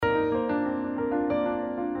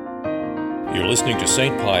You're listening to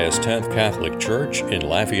St. Pius X Catholic Church in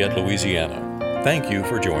Lafayette, Louisiana. Thank you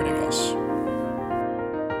for joining us.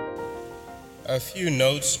 A few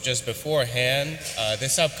notes just beforehand.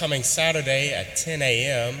 This upcoming Saturday at 10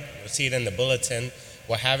 a.m., you'll see it in the bulletin,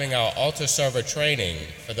 we're having our altar server training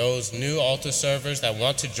for those new altar servers that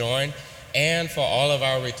want to join and for all of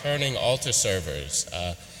our returning altar servers.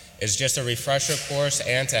 It's just a refresher course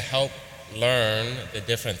and to help learn the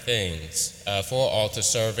different things for altar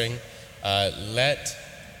serving. Let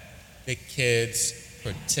the kids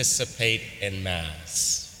participate in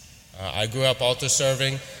Mass. I grew up altar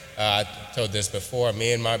serving. I told this before.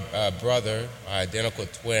 Me and my brother, my identical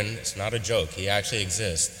twin, it's not a joke, he actually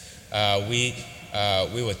exists. We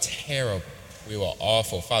were terrible. We were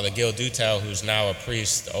awful. Father Gil Dutel, who's now a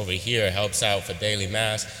priest over here, helps out for daily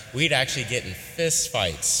Mass. We'd actually get in fist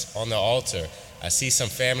fights on the altar. I see some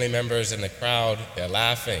family members in the crowd, they're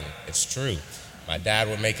laughing. It's true. My dad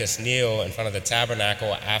would make us kneel in front of the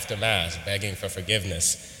tabernacle after Mass, begging for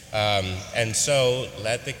forgiveness. And so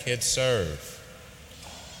let the kids serve.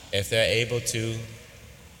 If they're able to,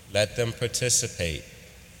 let them participate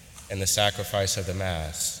in the sacrifice of the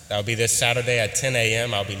Mass. That'll be this Saturday at 10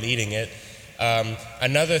 a.m. I'll be leading it.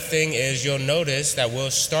 Another thing is you'll notice that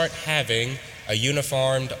we'll start having a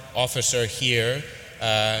uniformed officer here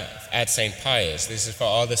at St. Pius. This is for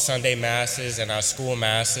all the Sunday Masses and our school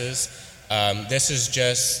Masses. This is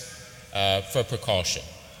just for precaution.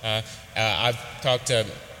 I've talked to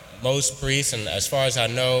most priests, and as far as I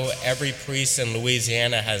know, every priest in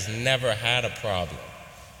Louisiana has never had a problem.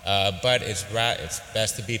 But it's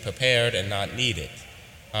best to be prepared and not need it.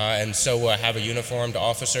 And so we'll have a uniformed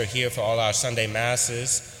officer here for all our Sunday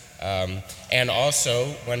Masses. And also,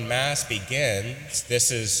 when Mass begins,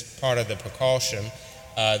 this is part of the precaution,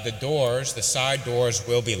 the side doors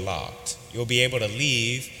will be locked. You'll be able to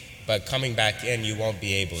leave, but coming back in, you won't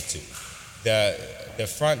be able to. The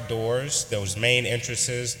front doors, those main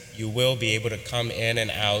entrances, you will be able to come in and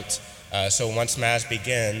out. So once Mass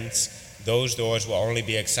begins, those doors will only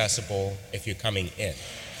be accessible if you're coming in.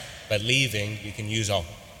 But leaving, you can use all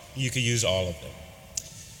of them.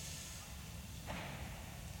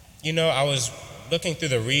 You know, I was looking through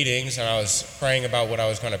the readings and I was praying about what I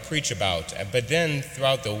was going to preach about. But then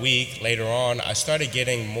throughout the week, later on, I started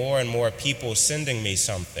getting more and more people sending me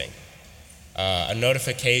something. A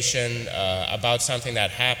notification about something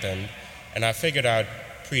that happened, and I figured I'd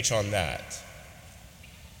preach on that.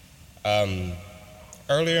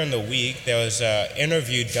 Earlier in the week, there was an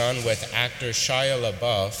interview done with actor Shia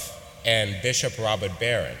LaBeouf and Bishop Robert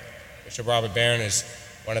Barron. Bishop Robert Barron is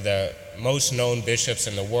one of the most known bishops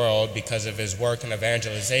in the world because of his work in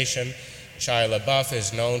evangelization. Shia LaBeouf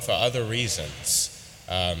is known for other reasons.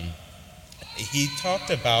 He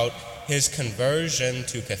talked about his conversion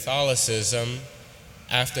to Catholicism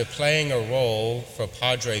after playing a role for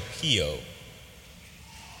Padre Pio.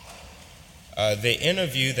 The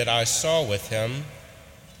interview that I saw with him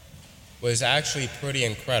was actually pretty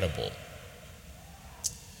incredible.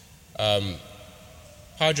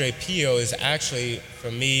 Padre Pio is actually,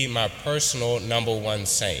 for me, my personal number one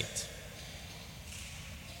saint.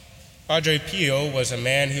 Padre Pio was a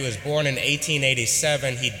man who was born in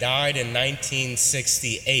 1887. He died in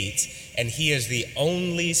 1968, and he is the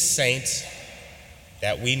only saint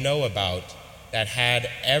that we know about that had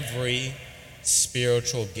every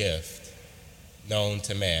spiritual gift known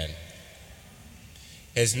to man.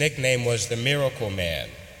 His nickname was the Miracle Man.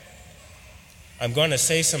 I'm going to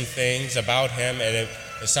say some things about him, and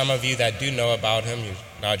for some of you that do know about him, you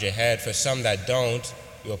nod your head. For some that don't,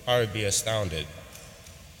 you'll probably be astounded.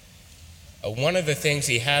 One of the things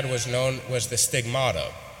he had was the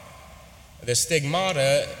stigmata. The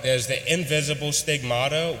stigmata, there's the invisible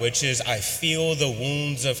stigmata, which is I feel the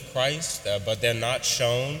wounds of Christ, but they're not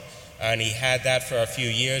shown. And he had that for a few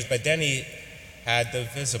years, but then he had the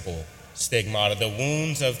visible stigmata, the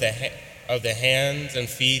wounds of the hands and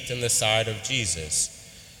feet and the side of Jesus.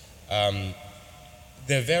 The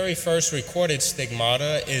very first recorded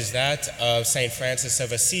stigmata is that of St. Francis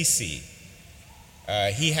of Assisi.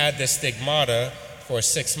 He had the stigmata for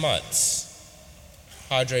 6 months.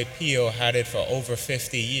 Padre Pio had it for over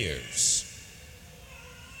 50 years.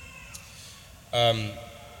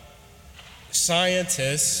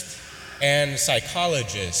 Scientists and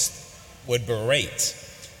psychologists would berate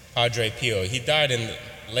Padre Pio. He died in the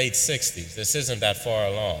late 60s. This isn't that far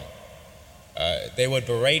along. They would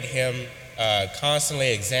berate him,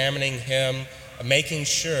 constantly examining him, making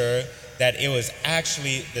sure that it was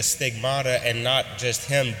actually the stigmata and not just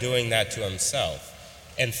him doing that to himself.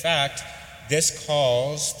 In fact, this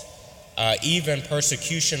caused even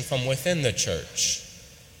persecution from within the church.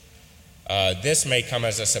 This may come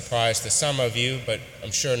as a surprise to some of you, but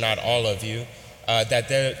I'm sure not all of you, that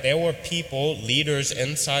there were people, leaders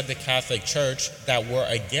inside the Catholic Church that were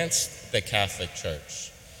against the Catholic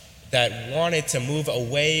Church, that wanted to move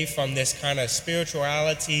away from this kind of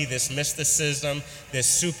spirituality, this mysticism, this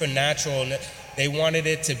supernatural. They wanted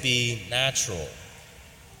it to be natural.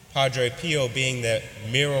 Padre Pio, being the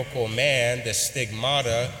miracle man, the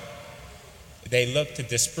stigmata, they looked to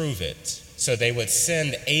disprove it. So they would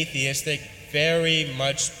send atheistic, very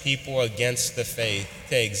much people against the faith,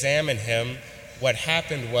 to examine him. What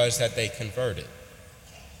happened was that they converted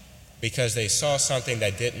because they saw something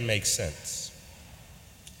that didn't make sense.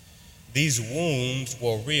 These wounds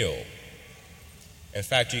were real. In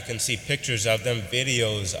fact, you can see pictures of them,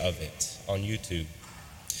 videos of it on YouTube.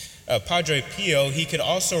 Padre Pio, he could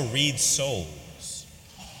also read souls.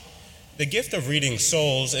 The gift of reading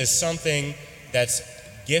souls is something that's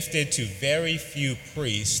gifted to very few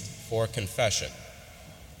priests for confession.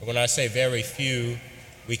 When I say very few,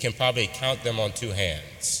 we can probably count them on two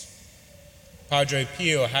hands. Padre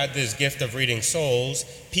Pio had this gift of reading souls.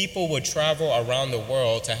 People would travel around the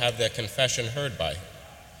world to have their confession heard by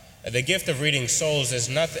him. The gift of reading souls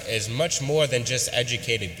is much more than just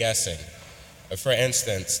educated guessing. For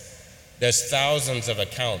instance, there's thousands of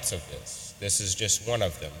accounts of this. This is just one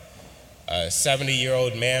of them. A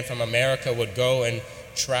 70-year-old man from America would go and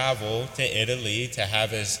travel to Italy to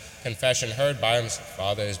have his confession heard by him.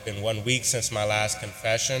 Father, it's been 1 week since my last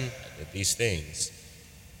confession. I did these things.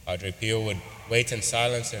 Padre Pio would wait in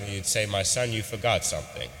silence and he'd say, my son, you forgot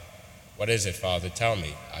something. What is it, Father? Tell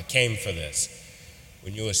me. I came for this.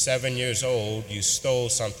 When you were 7 years old, you stole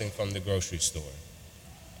something from the grocery store,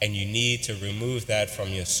 and you need to remove that from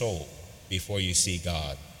your soul before you see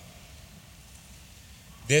God.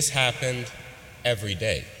 This happened every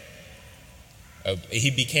day. He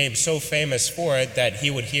became so famous for it that he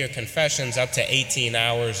would hear confessions up to 18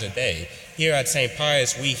 hours a day. Here at St.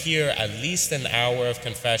 Pius, we hear at least an hour of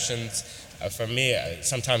confessions. For me,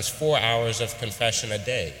 sometimes 4 hours of confession a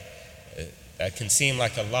day. That can seem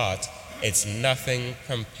like a lot. It's nothing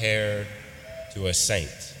compared to a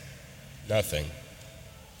saint. Nothing.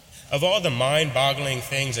 Of all the mind-boggling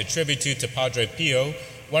things attributed to Padre Pio,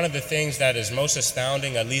 one of the things that is most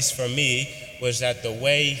astounding, at least for me, was that the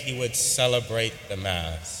way he would celebrate the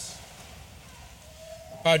Mass.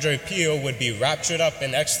 Padre Pio would be raptured up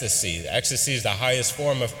in ecstasy. Ecstasy is the highest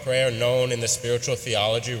form of prayer known in the spiritual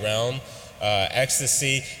theology realm.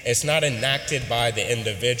 Ecstasy is not enacted by the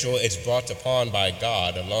individual, it's brought upon by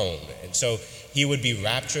God alone. And so he would be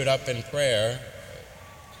raptured up in prayer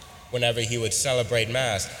whenever he would celebrate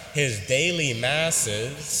Mass. His daily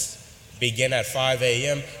Masses begin at 5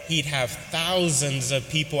 a.m. He'd have thousands of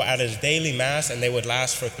people at his daily Mass, and they would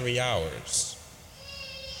last for 3 hours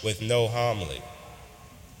with no homily.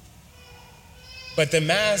 But the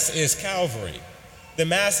Mass is Calvary. The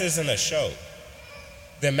Mass isn't a show.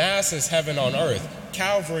 The Mass is heaven on earth.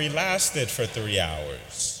 Calvary lasted for 3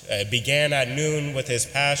 hours. It began at noon with his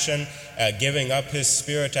passion, giving up his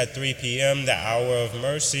spirit at 3 p.m., the hour of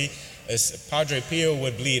mercy. Padre Pio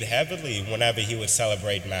would bleed heavily whenever he would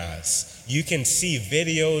celebrate Mass. You can see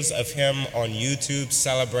videos of him on YouTube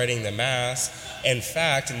celebrating the Mass. In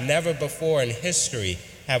fact, never before in history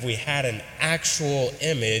have we had an actual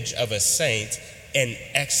image of a saint in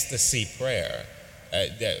ecstasy prayer.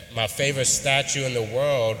 My favorite statue in the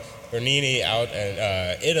world, Bernini out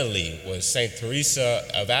in Italy, was St. Teresa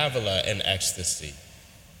of Avila in ecstasy.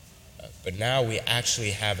 But now we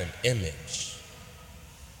actually have an image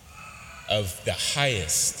of the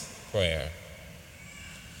highest prayer.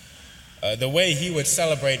 The way he would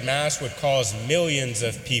celebrate Mass would cause millions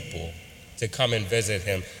of people to come and visit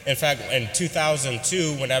him. In fact, in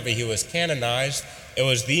 2002, whenever he was canonized, it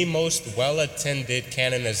was the most well-attended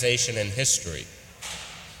canonization in history,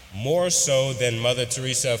 more so than Mother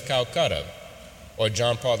Teresa of Calcutta or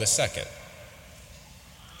John Paul II.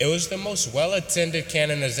 It was the most well-attended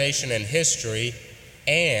canonization in history,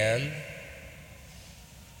 and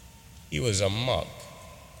he was a monk.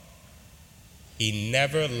 He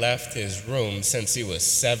never left his room since he was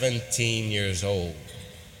 17 years old.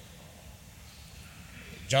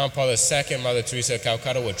 John Paul II, Mother Teresa of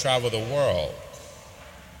Calcutta would travel the world.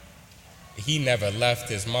 He never left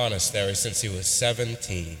his monastery since he was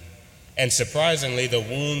 17. And surprisingly, the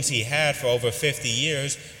wounds he had for over 50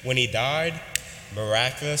 years, when he died,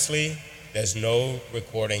 miraculously, there's no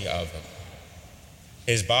recording of him.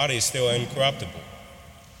 His body is still incorruptible.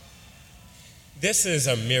 This is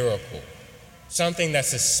a miracle, something that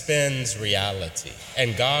suspends reality.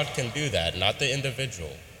 And God can do that, not the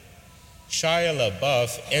individual. Shia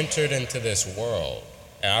LaBeouf entered into this world.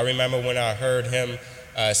 And I remember when I heard him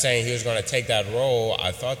saying he was going to take that role,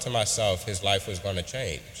 I thought to myself his life was going to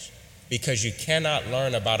change. Because you cannot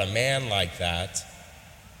learn about a man like that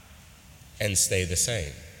and stay the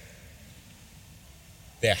same.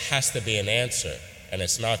 There has to be an answer, and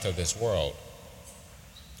it's not of this world.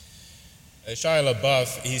 Shia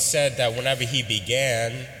LaBeouf, he said that whenever he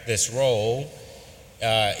began this role,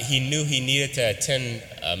 he knew he needed to attend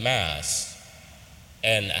a Mass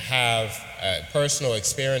and have personal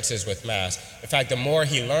experiences with Mass. In fact, the more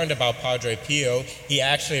he learned about Padre Pio, he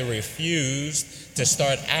actually refused to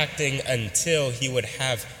start acting until he would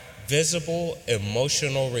have visible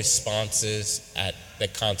emotional responses at the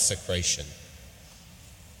consecration.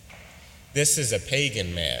 This is a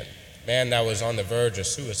pagan man that was on the verge of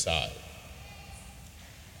suicide.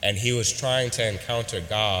 And he was trying to encounter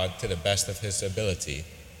God to the best of his ability.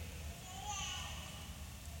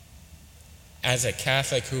 As a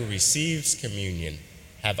Catholic who receives communion,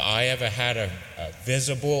 have I ever had a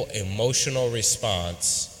visible emotional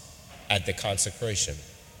response at the consecration?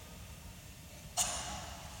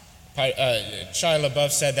 Shia LaBeouf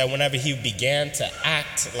said that whenever he began to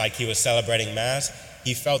act like he was celebrating Mass,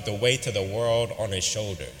 he felt the weight of the world on his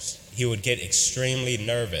shoulders. He would get extremely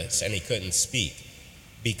nervous and he couldn't speak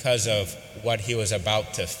because of what he was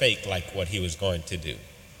about to fake, like what he was going to do.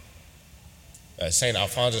 St.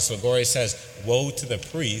 Alphonsus Liguori says, woe to the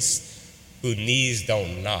priest whose knees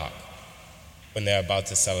don't knock when they're about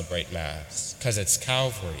to celebrate Mass, because it's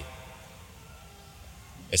Calvary.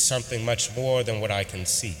 It's something much more than what I can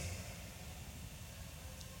see.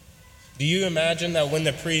 Do you imagine that when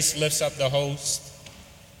the priest lifts up the host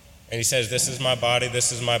and he says, this is my body,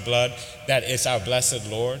 this is my blood, that it's our blessed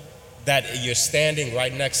Lord? That you're standing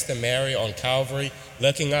right next to Mary on Calvary,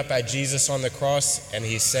 looking up at Jesus on the cross, and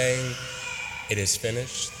he's saying, it is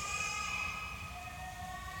finished?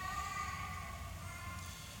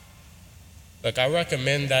 Look, I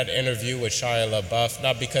recommend that interview with Shia LaBeouf,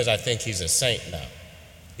 not because I think he's a saint now.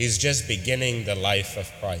 He's just beginning the life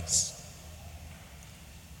of Christ.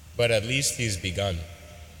 But at least he's begun.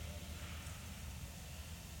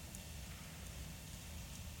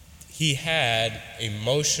 He had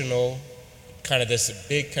emotional, kind of this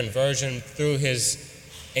big conversion through his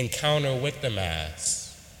encounter with the Mass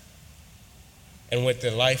and with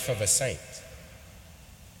the life of a saint.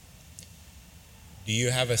 Do you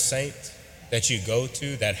have a saint that you go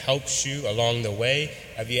to that helps you along the way?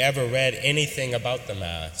 Have you ever read anything about the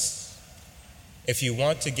Mass? If you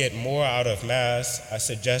want to get more out of Mass, I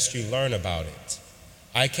suggest you learn about it.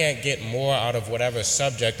 I can't get more out of whatever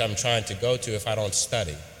subject I'm trying to go to if I don't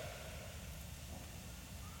study.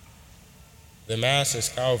 The Mass is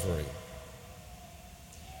Calvary.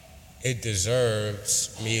 It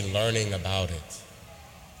deserves me learning about it.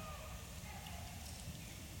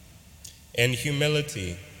 In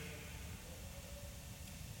humility,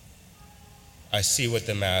 I see what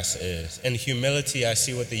the Mass is. In humility, I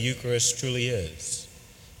see what the Eucharist truly is.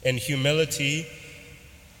 In humility,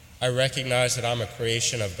 I recognize that I'm a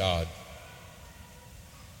creation of God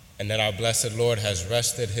and that our blessed Lord has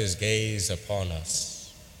rested his gaze upon us.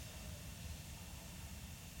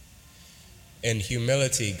 In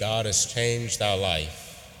humility, God has changed our life.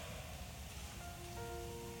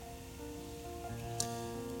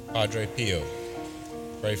 Padre Pio,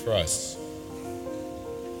 pray for us.